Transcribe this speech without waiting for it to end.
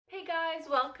Hey guys,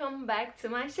 welcome back to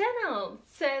my channel.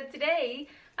 So today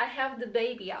I have the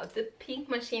baby out, the pink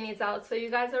machine is out, so you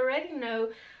guys already know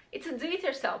it's a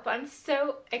do-it-yourself. I'm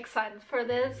so excited for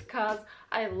this because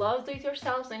I love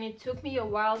do-it-yourselves and it took me a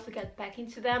while to get back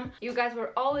into them. You guys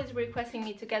were always requesting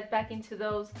me to get back into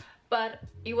those, but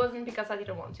it wasn't because I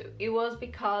didn't want to. It was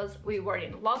because we were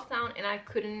in lockdown and I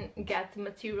couldn't get the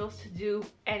materials to do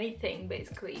anything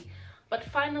basically. But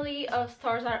finally,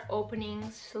 stores are opening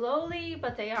slowly,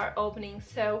 but they are opening,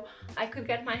 so I could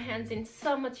get my hands in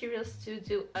some materials to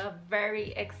do a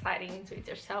very exciting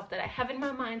do-it-yourself that I have in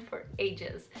my mind for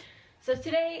ages. So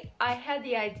today I had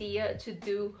the idea to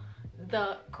do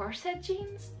the corset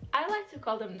jeans. I like to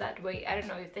call them that way. I don't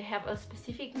know if they have a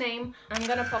specific name. I'm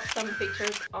gonna pop some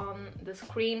pictures on the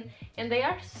screen and they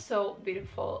are so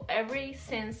beautiful. Ever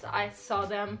since I saw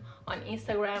them on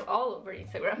Instagram, all over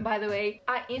Instagram by the way,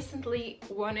 I instantly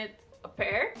wanted a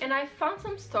pair and I found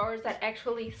some stores that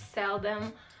actually sell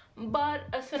them, but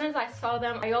as soon as I saw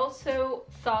them I also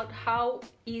thought how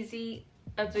easy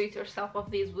a do-it-yourself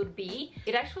of these would be.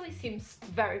 It actually seems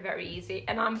very easy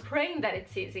and I'm praying that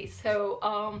it's easy.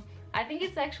 So I think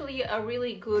it's actually a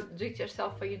really good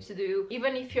do-it-yourself for you to do,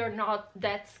 even if you're not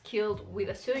that skilled with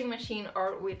a sewing machine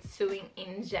or with sewing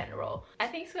in general. I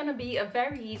think it's gonna be a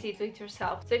very easy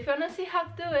do-it-yourself. So if you wanna see how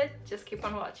to do it, just keep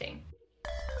on watching.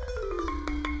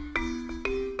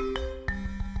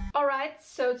 Alright,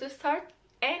 so to start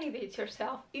any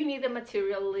do-it-yourself, you need a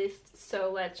material list,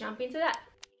 so let's jump into that.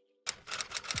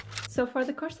 So for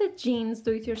the corset jeans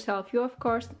do-it-yourself, you of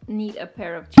course need a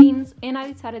pair of jeans, and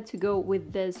I decided to go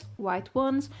with these white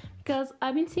ones because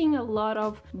I've been seeing a lot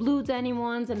of blue denim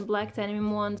ones and black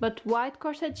denim ones, but white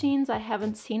corset jeans I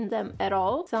haven't seen them at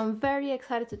all. So I'm very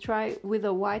excited to try with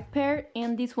a white pair,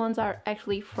 and these ones are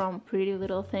actually from Pretty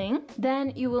Little Thing.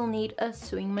 Then you will need a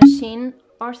sewing machine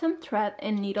or some thread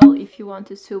and needle. If you want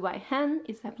to sew by hand,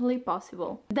 it's definitely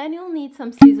possible. Then you'll need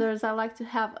some scissors. I like to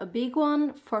have a big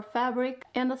one for fabric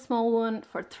and a small one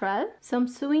for thread. Some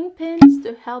sewing pins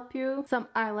to help you. Some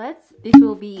eyelets. This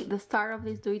will be the start of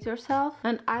this do-it-yourself.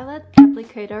 An eyelet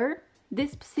applicator.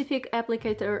 This specific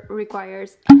applicator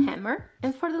requires a hammer.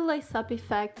 And for the lace-up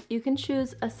effect, you can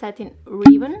choose a satin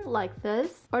ribbon like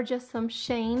this, or just some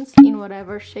chains in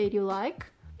whatever shade you like.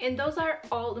 And those are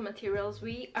all the materials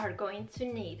we are going to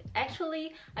need.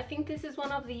 Actually, I think this is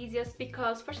one of the easiest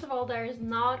because first of all, there is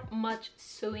not much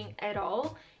sewing at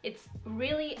all. It's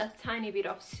really a tiny bit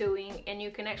of sewing and you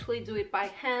can actually do it by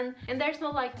hand. And there's no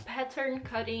like pattern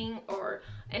cutting or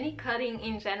any cutting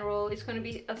in general. It's going to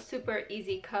be a super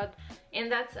easy cut,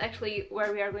 and that's actually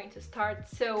where we are going to start.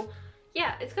 So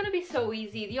yeah, it's gonna be so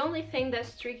easy. The only thing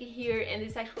that's tricky here, and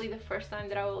it's actually the first time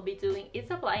that I will be doing,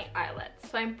 is applying eyelets.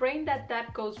 So I'm praying that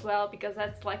that goes well because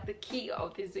that's like the key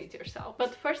of this do-it-yourself.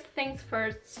 But first things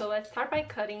first, so let's start by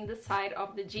cutting the side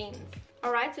of the jeans.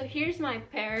 Alright, so here's my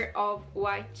pair of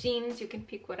white jeans. You can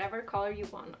pick whatever color you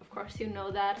want, of course you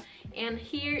know that. And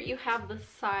here you have the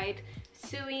side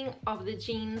sewing of the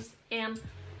jeans, and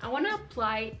I want to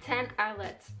apply 10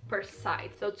 eyelets per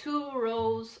side, so 2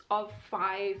 rows of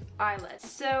 5 eyelets.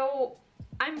 So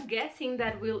I'm guessing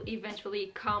that will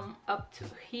eventually come up to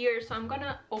here, so I'm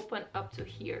gonna open up to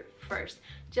here first.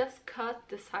 Just cut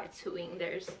the side sewing,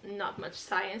 there's not much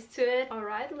science to it.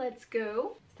 Alright, let's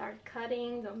go. Start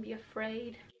cutting, don't be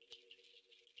afraid.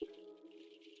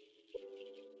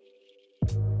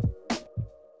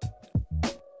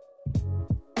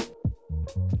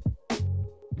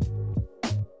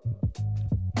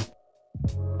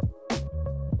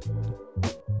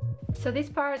 So this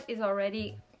part is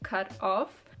already cut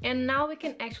off, and now we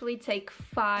can actually take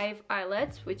 5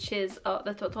 eyelets, which is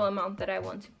the total amount that I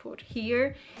want to put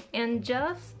here, and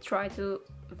just try to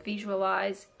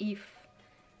visualize if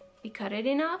we cut it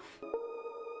enough.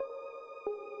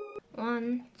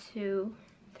 1, 2,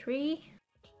 3,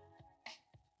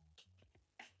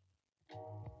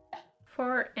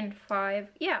 4 and 5.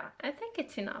 Yeah, I think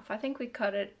it's enough. I think we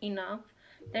cut it enough.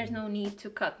 There's no need to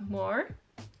cut more.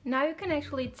 Now you can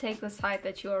actually take the side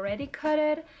that you already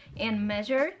cutted and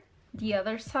measure the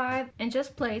other side and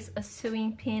just place a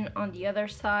sewing pin on the other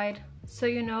side so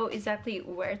you know exactly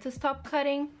where to stop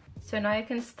cutting. So now you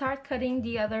can start cutting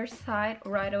the other side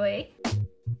right away.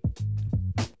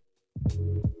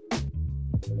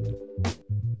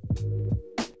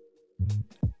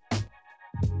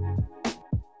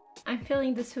 I'm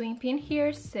feeling the sewing pin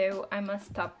here, so I must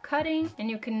stop cutting,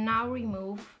 and you can now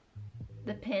remove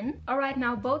the pin. Alright,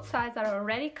 now both sides are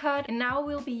already cut, and now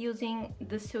we'll be using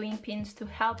the sewing pins to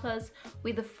help us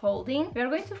with the folding. We are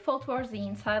going to fold towards the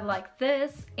inside like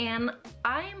this, and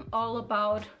I'm all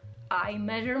about eye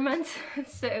measurements.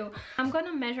 So I'm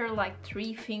gonna measure like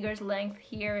 3 fingers length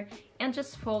here and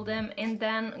just fold them and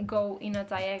then go in a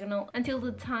diagonal until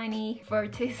the tiny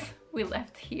vertex we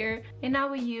left here. And now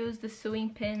we use the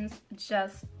sewing pins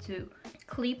just to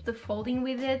clip the folding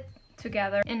with it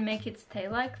together and make it stay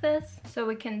like this, so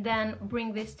we can then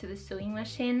bring this to the sewing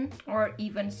machine or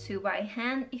even sew by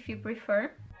hand if you prefer.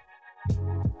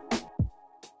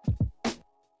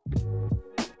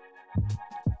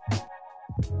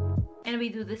 And we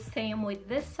do the same with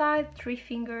this side, 3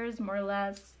 fingers more or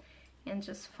less, and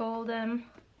just fold them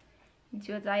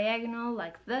into a diagonal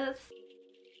like this.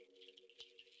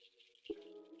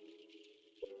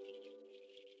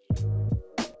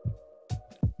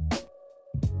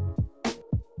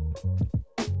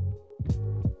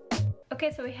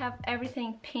 Okay, so we have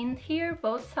everything pinned here,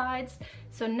 both sides.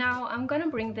 So now I'm gonna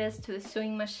bring this to the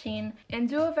sewing machine and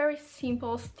do a very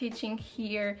simple stitching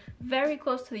here, very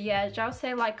close to the edge. I would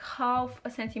say like half a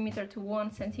centimeter to 1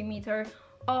 centimeter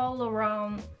all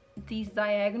around these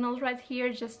diagonals right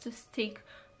here, just to stick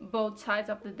both sides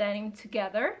of the denim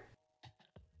together.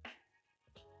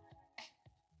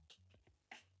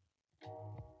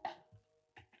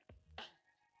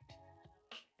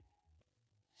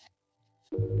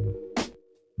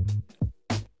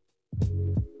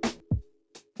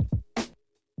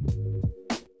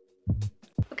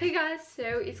 Okay guys, so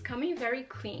it's coming very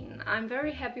clean. I'm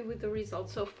very happy with the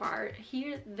results so far.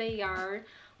 Here they are,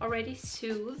 already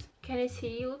sewn. Can you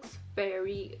see? It looks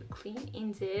very clean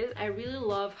indeed. I really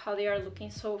love how they are looking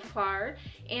so far,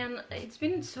 and it's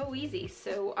been so easy,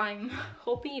 so I'm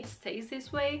hoping it stays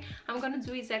this way. I'm gonna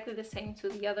do exactly the same to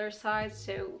the other side,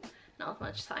 so not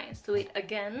much science to it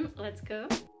again. Let's go.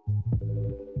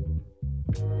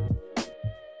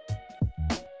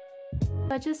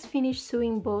 I just finished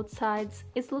sewing both sides.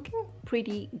 It's looking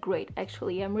pretty great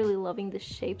actually. I'm really loving the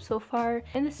shape so far,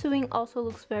 and the sewing also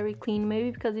looks very clean.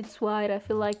 Maybe because it's wide, I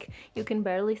feel like you can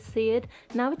barely see it.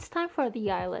 Now it's time for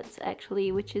the eyelets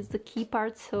actually, which is the key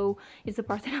part, so it's the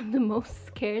part that I'm the most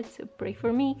scared, so pray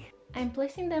for me. I'm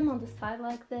placing them on the side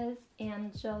like this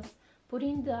and just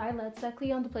putting the eyelets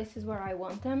exactly on the places where I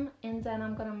want them, and then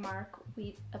I'm gonna mark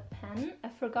with a pen. I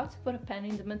forgot to put a pen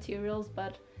in the materials,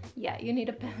 but yeah, you need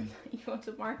a pen if you want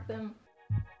to mark them.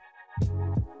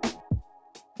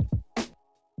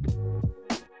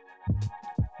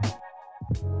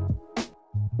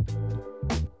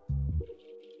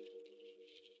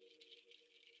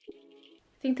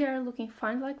 I think they are looking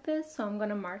fine like this, so I'm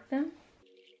gonna mark them.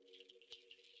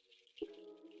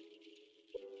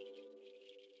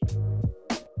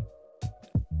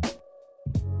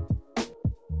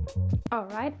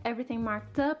 Alright, everything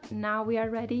marked up. Now we are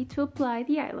ready to apply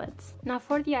the eyelets. Now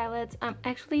for the eyelets, I'm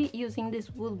actually using this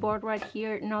wood board right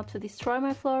here not to destroy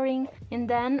my flooring. And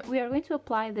then we are going to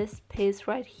apply this piece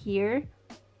right here.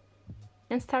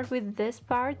 And start with this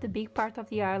part, the big part of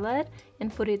the eyelet,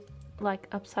 and put it like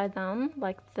upside down,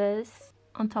 like this,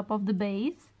 on top of the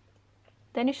base.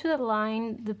 Then you should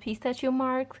align the piece that you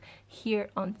marked here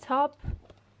on top.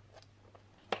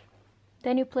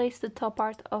 Then you place the top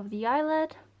part of the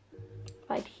eyelet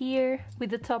right here with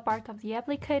the top part of the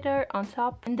applicator on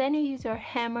top, and then you use your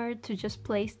hammer to just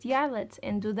place the eyelets,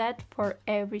 and do that for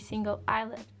every single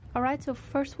eyelet. Alright, so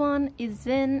first one is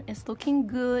in, it's looking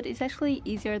good. It's actually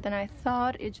easier than I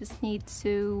thought. It just needs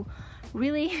to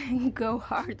really go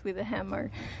hard with the hammer.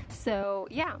 So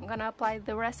yeah, I'm gonna apply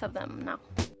the rest of them now.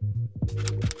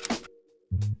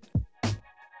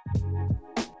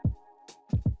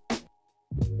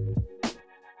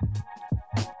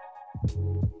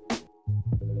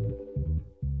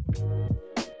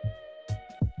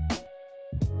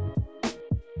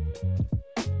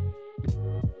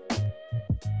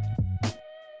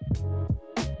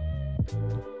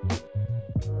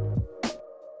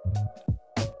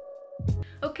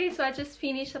 Okay, so I just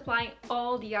finished applying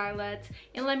all the eyelets,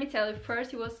 and let me tell you,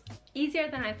 first it was easier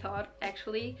than I thought,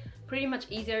 actually, pretty much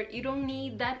easier. You don't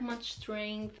need that much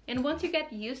strength, and once you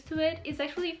get used to it, it's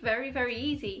actually very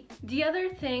easy. The other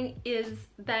thing is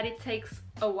that it takes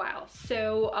a while,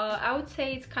 so I would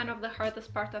say it's kind of the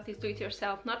hardest part of this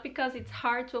do-it-yourself, not because it's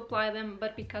hard to apply them,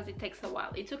 but because it takes a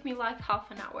while. It took me like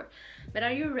half an hour. But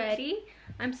are you ready?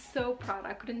 I'm so proud.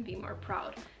 I couldn't be more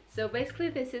proud. So basically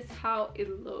this is how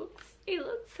it looks. It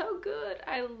looks so good.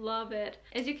 I love it.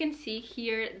 As you can see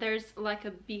here, there's like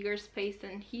a bigger space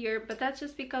than here, but that's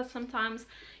just because sometimes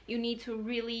you need to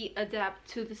really adapt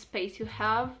to the space you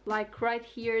have. Like right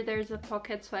here, there's a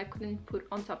pocket, so I couldn't put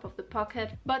on top of the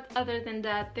pocket. But other than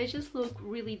that, they just look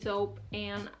really dope,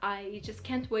 and I just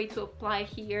can't wait to apply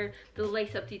here the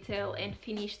lace-up detail and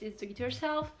finish this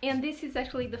do-it-yourself. And this is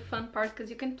actually the fun part, because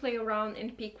you can play around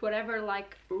and pick whatever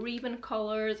like ribbon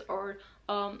colors or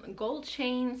gold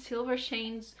chains, silver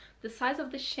chains, the size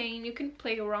of the chain. You can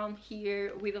play around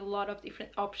here with a lot of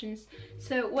different options.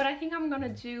 So what I think I'm gonna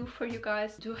do for you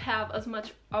guys to have as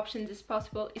much options as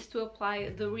possible is to apply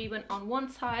the ribbon on one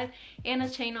side and a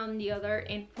chain on the other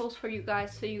and post for you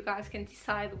guys, so you guys can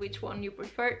decide which one you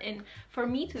prefer, and for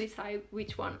me to decide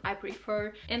which one I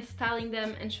prefer, and styling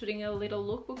them and shooting a little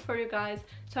lookbook for you guys.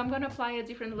 So I'm gonna apply a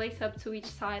different lace up to each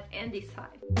side and this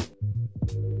side.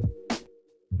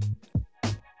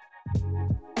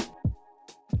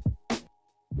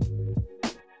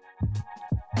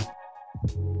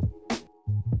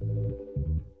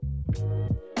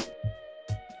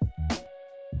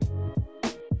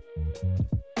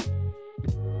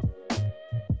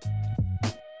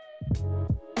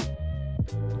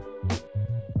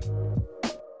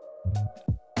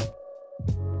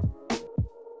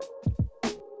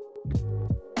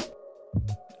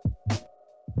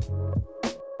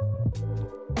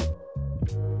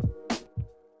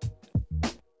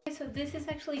 So this is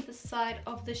actually the side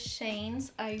of the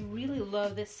chains. I really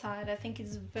love this side. I think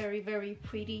it's very, very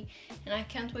pretty, and I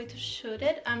can't wait to shoot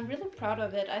it. I'm really proud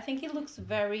of it. I think it looks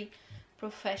very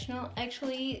professional.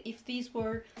 Actually, if these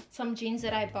were some jeans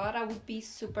that I bought, I would be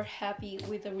super happy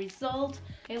with the result.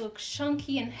 They look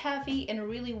chunky and heavy and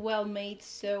really well made,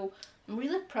 so I'm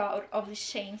really proud of the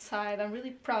chain side. I'm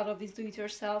really proud of this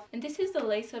do-it-yourself. And this is the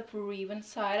lace-up ribbon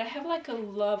side. I have like a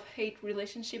love-hate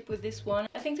relationship with this one.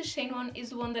 I think the chain one is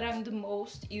the one that I'm the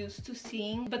most used to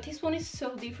seeing, but this one is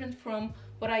so different from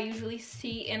what I usually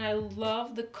see, and I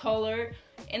love the color.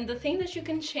 And the thing that you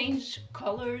can change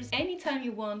colors anytime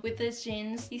you want with these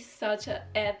jeans is such an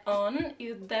add-on.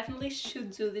 You definitely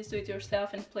should do this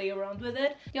do-it-yourself and play around with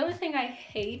it. The only thing I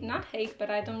hate, not hate, but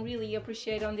I don't really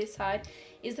appreciate on this side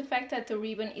is the fact that the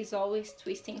ribbon is always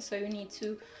twisting, so you need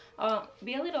to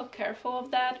be a little careful of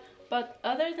that. But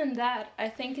other than that, I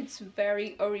think it's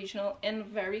very original and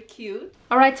very cute.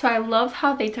 Alright, so I love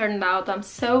how they turned out. I'm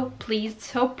so pleased,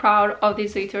 so proud of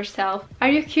this do-it-yourself. Are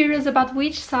you curious about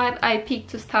which side I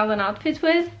picked to style an outfit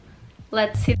with?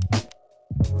 Let's see.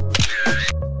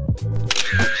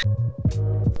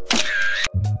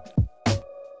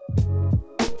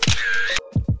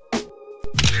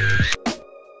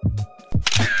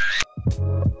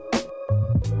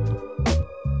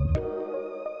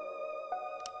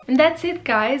 And that's it,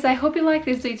 guys. I hope you like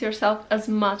this do-it-yourself as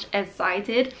much as I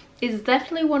did. It's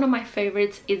definitely one of my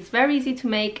favorites. It's very easy to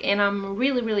make, and I'm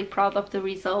really, really proud of the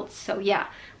results. So yeah,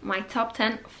 my top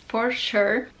 10 for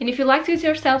sure. And if you like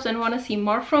do-it-yourselves and want to see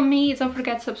more from me, don't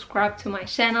forget to subscribe to my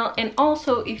channel. And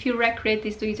also, if you recreate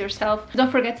this do-it-yourself, don't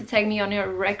forget to tag me on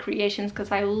your recreations,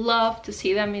 because I love to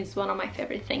see them. It's one of my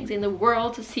favorite things in the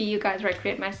world to see you guys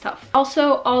recreate my stuff.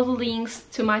 Also, all the links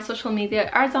to my social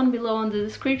media are down below in the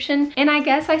description. And I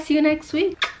guess I see you next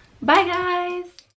week. Bye, guys!